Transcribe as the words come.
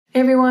Hey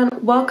everyone,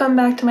 welcome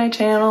back to my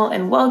channel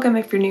and welcome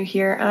if you're new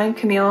here. I'm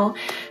Camille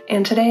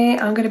and today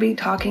I'm going to be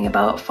talking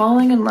about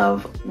falling in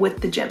love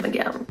with the gym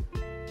again.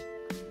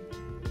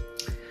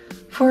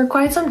 For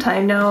quite some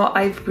time now,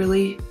 I've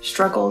really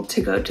struggled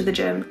to go to the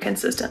gym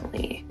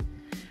consistently.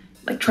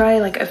 Try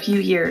a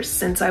few years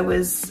since I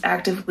was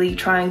actively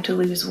trying to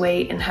lose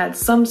weight and had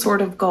some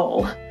sort of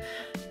goal.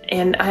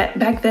 And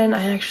back then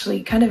I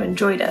actually kind of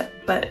enjoyed it,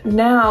 but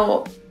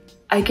now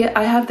I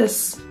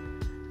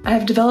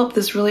have developed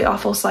this really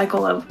awful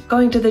cycle of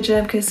going to the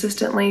gym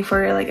consistently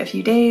for a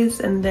few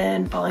days and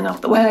then falling off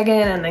the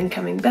wagon and then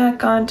coming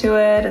back onto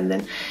it, and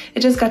then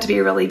it just got to be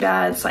a really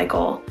bad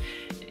cycle.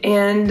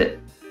 And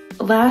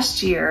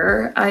last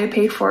year I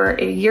paid for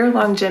a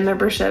year-long gym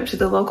membership to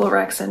the local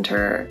rec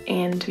center,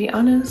 and to be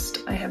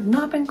honest, I have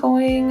not been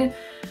going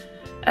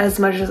as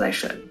much as I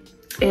should.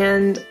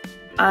 And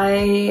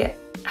I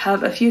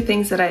have a few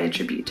things that I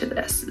attribute to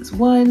this.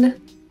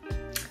 One,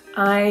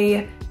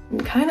 I'm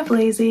kind of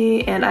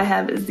lazy and I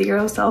have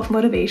zero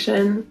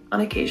self-motivation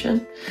on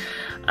occasion.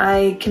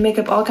 I can make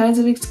up all kinds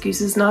of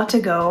excuses not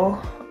to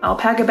go. I'll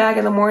pack a bag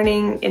in the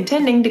morning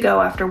intending to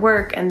go after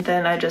work, and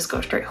then I just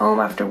go straight home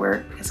after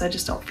work because I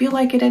just don't feel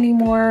like it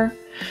anymore.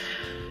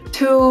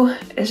 Two,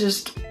 it's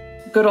just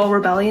good old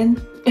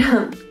rebellion.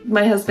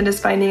 My husband is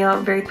finding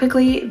out very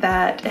quickly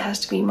that it has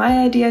to be my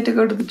idea to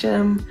go to the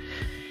gym.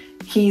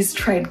 He's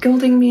tried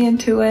guilting me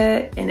into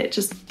it and it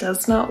just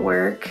does not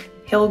work.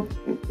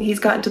 He's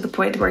gotten to the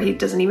point where he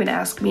doesn't even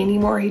ask me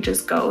anymore, he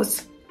just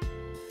goes.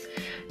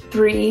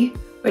 Three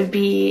would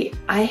be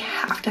I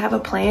have to have a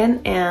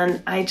plan,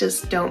 and I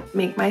just don't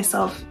make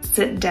myself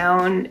sit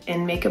down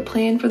and make a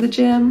plan for the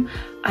gym.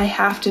 I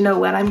have to know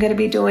what I'm going to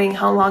be doing,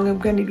 how long I'm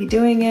going to be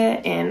doing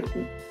it,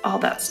 and all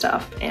that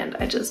stuff, and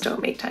I just don't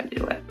make time to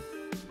do it.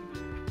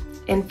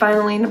 And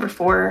finally, number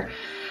four,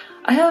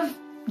 I have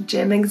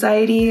gym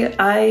anxiety.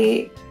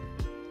 I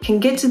can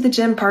get to the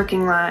gym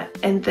parking lot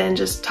and then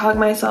just talk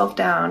myself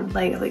down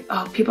like,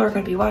 oh, people are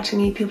going to be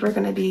watching me, people are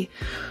going to be,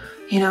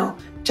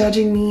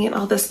 judging me and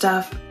all this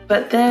stuff.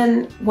 But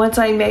then once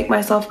I make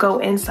myself go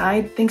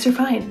inside, things are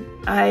fine.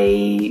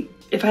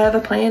 If I have a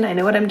plan, I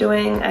know what I'm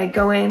doing, I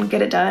go in,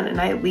 get it done,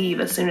 and I leave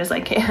as soon as I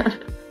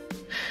can.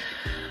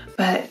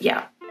 But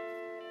yeah,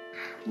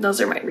 those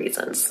are my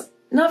reasons.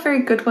 Not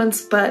very good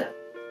ones, but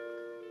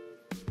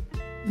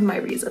my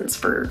reasons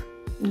for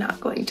not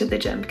going to the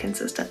gym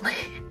consistently.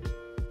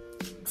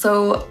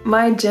 So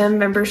my gym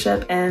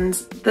membership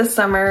ends this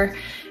summer,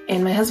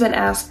 and my husband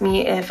asked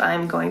me if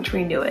I'm going to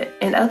renew it.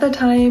 And at the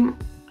time,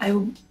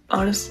 I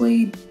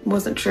honestly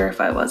wasn't sure if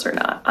I was or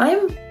not.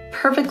 I'm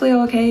perfectly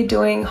okay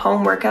doing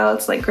home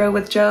workouts like Grow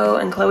with Joe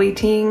and Chloe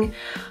Ting.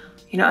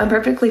 I'm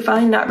perfectly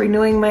fine not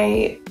renewing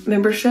my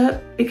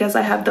membership because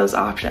I have those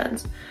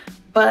options.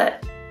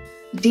 But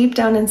deep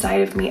down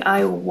inside of me,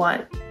 I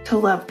want to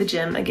love the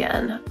gym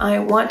again. I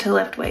want to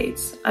lift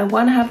weights. I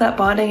want to have that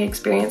bonding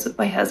experience with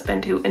my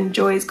husband who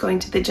enjoys going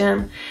to the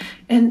gym.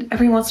 And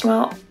every once in a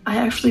while, I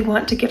actually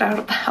want to get out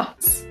of the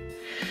house.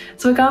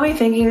 So it got me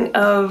thinking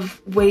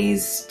of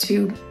ways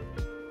to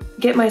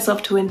get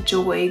myself to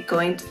enjoy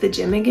going to the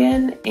gym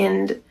again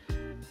and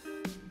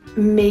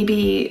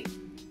maybe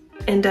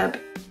end up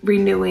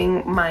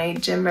renewing my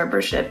gym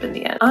membership in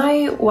the end.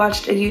 I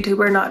watched a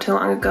YouTuber not too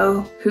long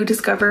ago who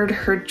discovered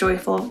her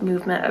joyful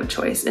movement of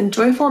choice. And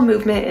joyful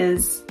movement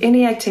is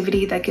any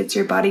activity that gets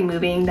your body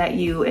moving that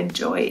you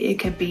enjoy. It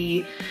could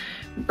be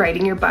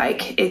riding your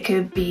bike, it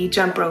could be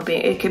jump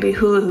roping, it could be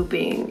hula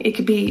hooping, it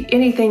could be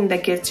anything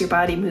that gets your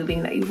body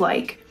moving that you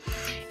like.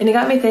 And it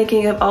got me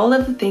thinking of all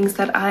of the things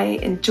that I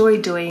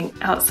enjoy doing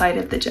outside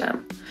of the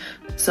gym.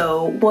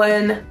 So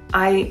one,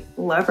 I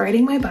love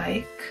riding my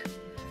bike.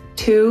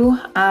 Two,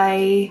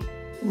 I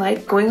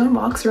like going on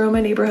walks around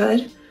my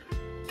neighborhood.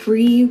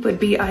 Three would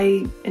be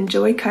I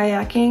enjoy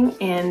kayaking.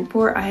 And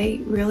four, I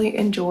really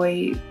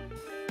enjoy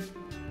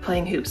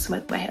playing hoops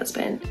with my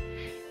husband.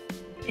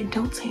 And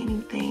don't say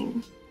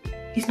anything.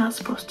 He's not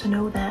supposed to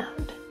know that.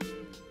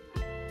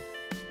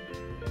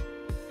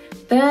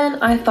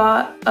 Then I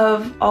thought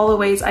of all the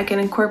ways I can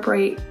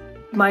incorporate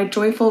my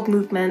joyful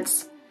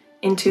movements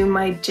into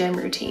my gym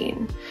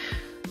routine.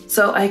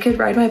 So I could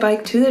ride my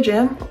bike to the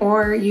gym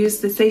or use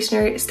the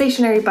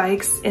stationary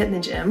bikes in the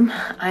gym.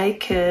 I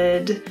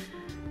could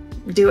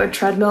do a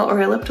treadmill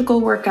or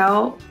elliptical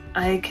workout.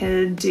 I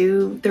could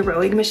do the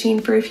rowing machine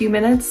for a few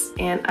minutes,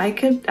 and I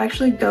could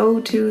actually go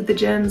to the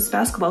gym's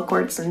basketball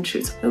courts and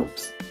shoot some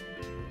hoops.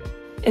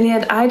 In the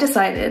end, I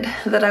decided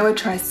that I would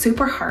try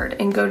super hard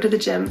and go to the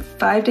gym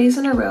 5 days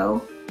in a row,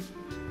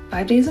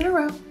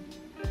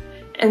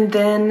 and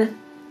then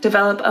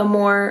develop a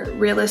more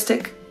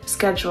realistic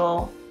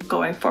schedule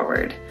going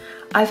forward.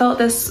 I felt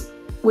this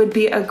would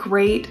be a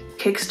great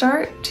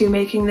kickstart to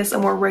making this a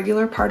more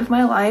regular part of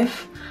my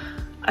life.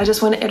 I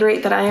just want to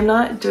iterate that I am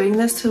not doing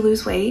this to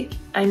lose weight.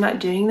 I'm not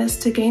doing this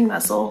to gain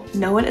muscle.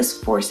 No one is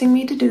forcing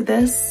me to do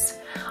this.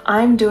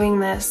 I'm doing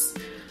this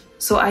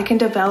so I can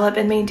develop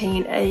and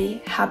maintain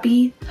a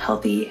happy,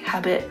 healthy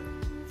habit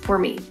for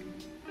me.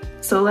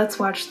 So let's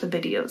watch the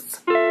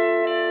videos.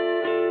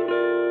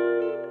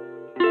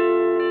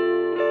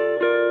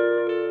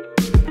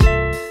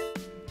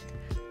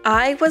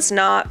 I was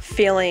not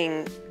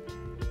feeling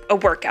a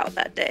workout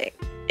that day.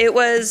 It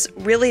was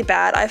really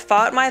bad. I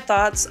fought my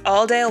thoughts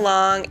all day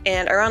long,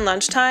 and around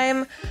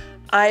lunchtime,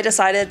 I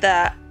decided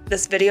that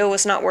this video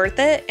was not worth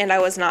it and I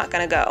was not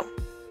gonna go.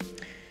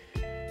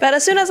 But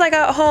as soon as I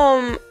got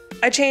home,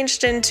 I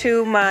changed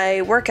into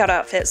my workout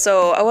outfit,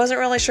 so I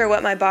wasn't really sure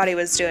what my body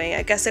was doing.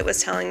 I guess it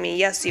was telling me,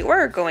 yes, you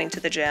were going to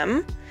the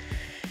gym.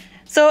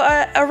 So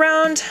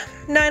around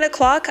 9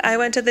 o'clock, I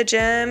went to the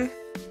gym,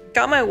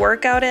 got my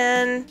workout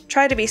in,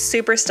 tried to be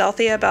super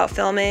stealthy about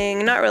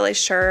filming. Not really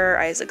sure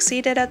I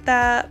succeeded at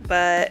that,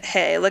 but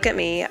hey, look at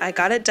me. I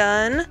got it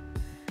done,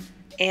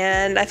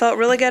 and I felt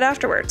really good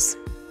afterwards.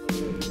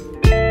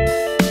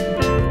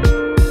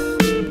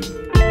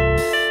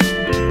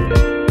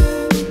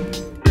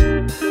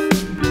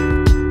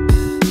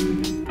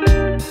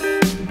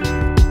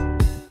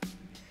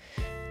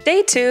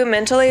 Day 2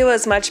 mentally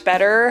was much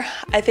better.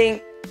 I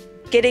think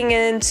getting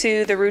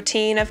into the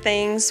routine of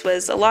things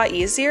was a lot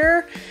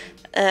easier.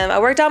 I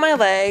worked out my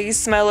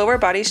legs. My lower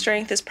body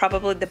strength is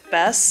probably the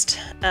best.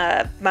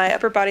 My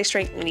upper body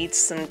strength needs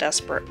some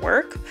desperate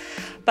work.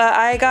 But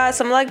I got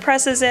some leg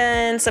presses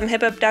in, some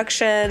hip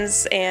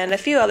abductions, and a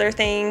few other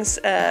things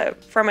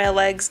for my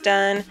legs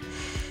done.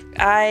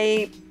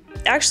 I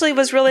actually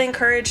was really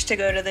encouraged to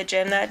go to the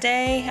gym that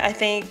day. I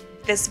think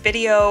this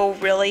video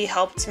really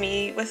helped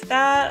me with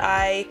that.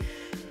 I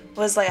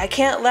was like, I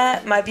can't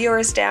let my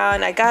viewers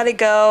down. I gotta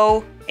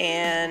go,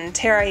 and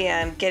here I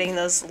am getting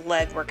those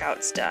leg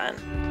workouts done.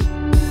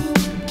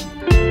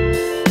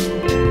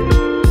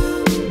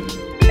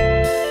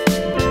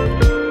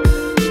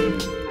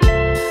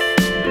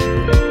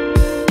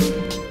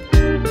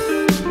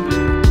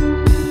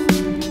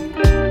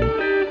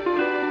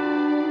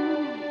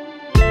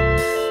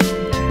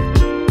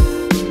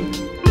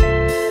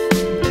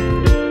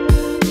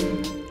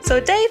 So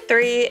day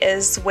 3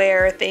 is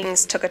where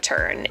things took a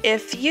turn.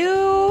 If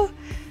you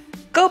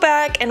go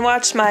back and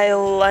watch my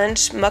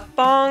lunch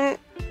mukbang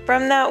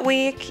from that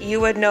week,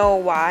 you would know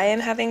why I'm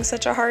having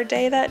such a hard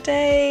day that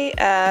day.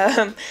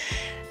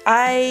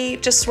 I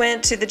just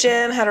went to the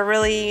gym, had a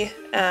really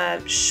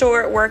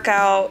short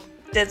workout,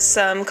 did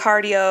some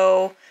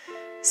cardio,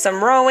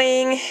 some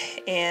rowing,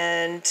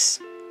 and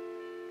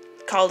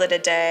called it a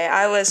day.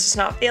 I was just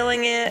not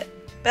feeling it,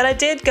 but I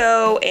did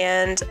go,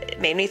 and it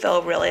made me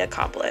feel really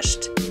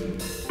accomplished.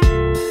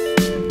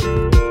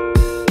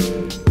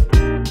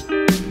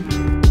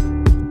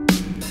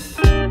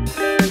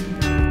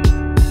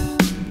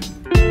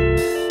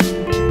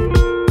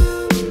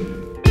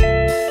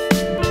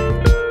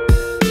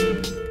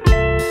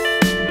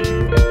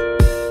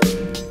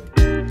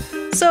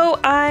 So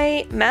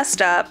I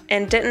messed up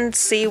and didn't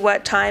see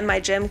what time my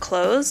gym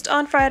closed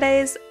on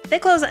Fridays. They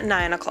close at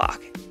 9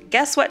 o'clock.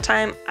 Guess what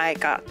time I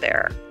got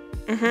there?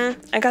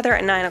 I got there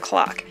at 9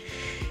 o'clock.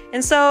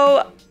 And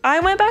so I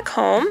went back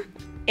home,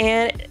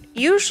 and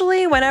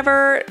usually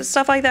whenever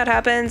stuff like that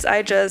happens,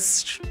 I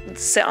just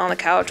sit on the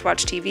couch,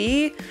 watch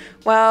TV.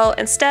 Well,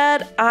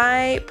 instead,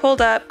 I pulled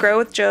up Grow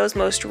with Joe's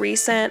most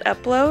recent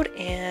upload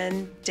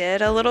and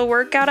did a little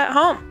workout at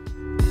home.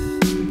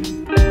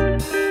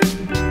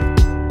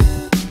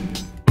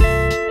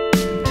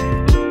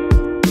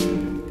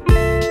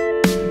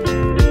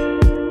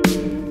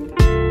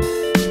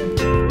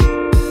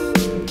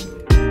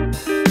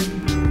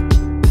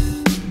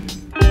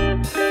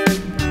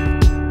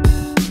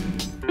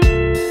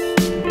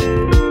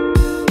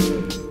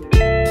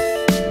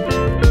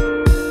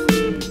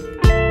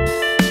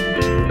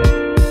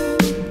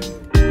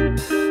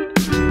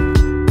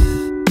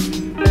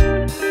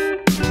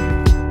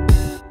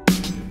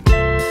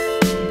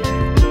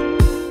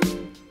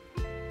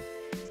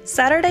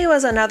 Saturday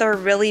was another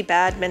really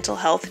bad mental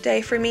health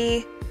day for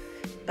me,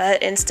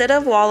 but instead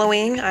of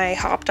wallowing, I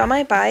hopped on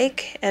my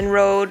bike and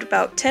rode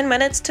about 10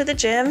 minutes to the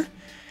gym,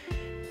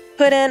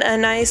 put in a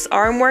nice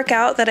arm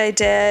workout that I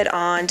did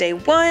on day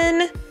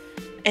 1,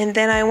 and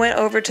then I went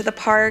over to the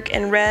park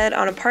and read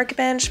on a park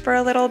bench for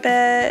a little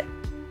bit,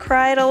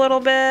 cried a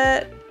little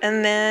bit,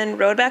 and then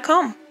rode back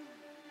home.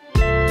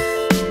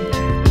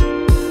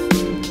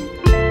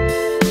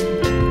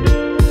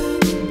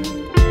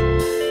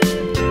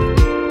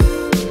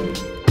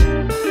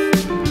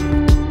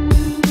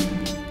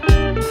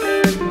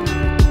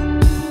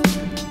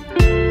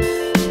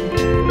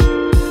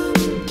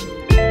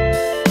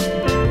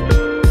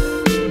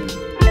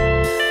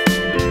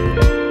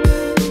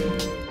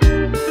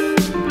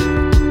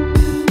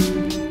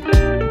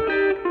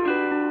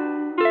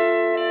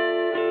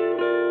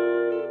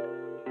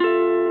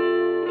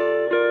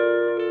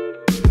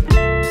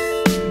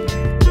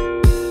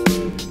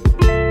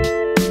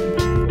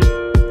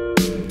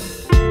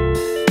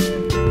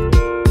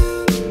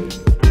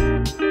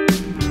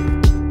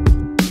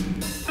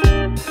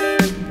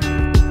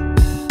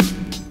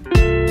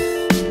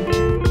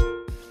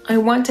 I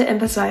want to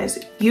emphasize,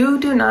 you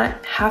do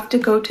not have to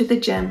go to the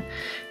gym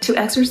to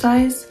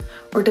exercise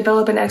or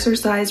develop an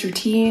exercise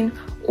routine,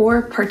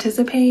 or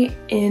participate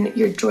in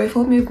your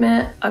joyful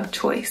movement of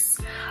choice.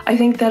 I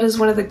think that is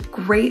one of the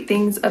great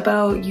things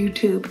about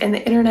YouTube and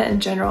the internet in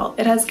general.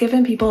 It has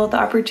given people the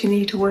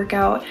opportunity to work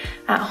out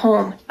at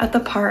home, at the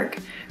park,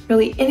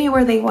 really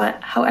anywhere they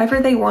want, however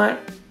they want,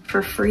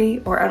 for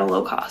free or at a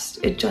low cost.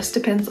 It just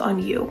depends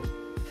on you.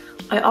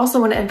 I also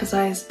want to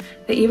emphasize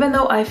that even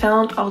though I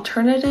found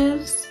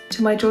alternatives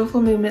to my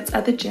joyful movements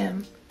at the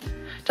gym,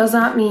 does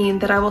not mean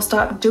that I will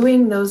stop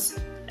doing those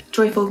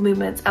joyful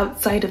movements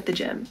outside of the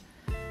gym.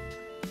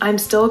 I'm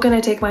still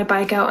gonna take my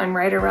bike out and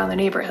ride around the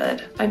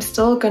neighborhood. I'm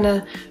still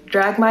gonna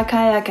drag my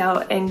kayak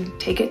out and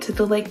take it to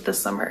the lake this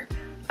summer.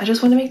 I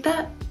just wanna make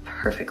that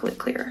perfectly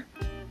clear.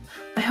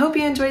 I hope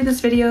you enjoyed this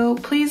video.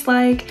 Please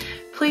like,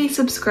 please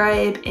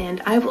subscribe,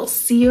 and I will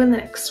see you in the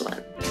next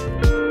one.